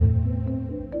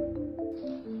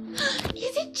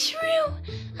it true?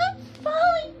 I'm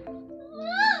falling.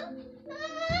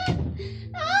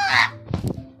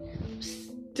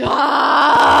 Stop!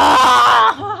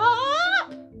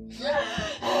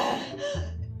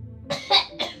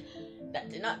 That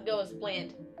did not go as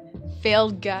planned.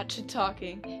 Failed gotcha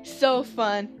talking. So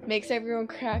fun. Makes everyone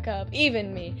crack up.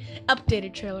 Even me.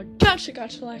 Updated trailer. Gotcha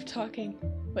live talking.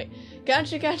 Wait.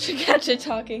 Gotcha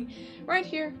talking. Right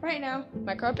here. Right now.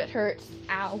 My carpet hurts.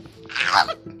 Ow.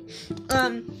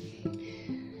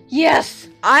 Yes.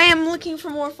 I am looking for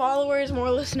more followers,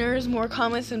 more listeners, more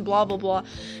comments, and blah, blah, blah.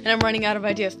 And I'm running out of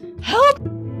ideas. Help!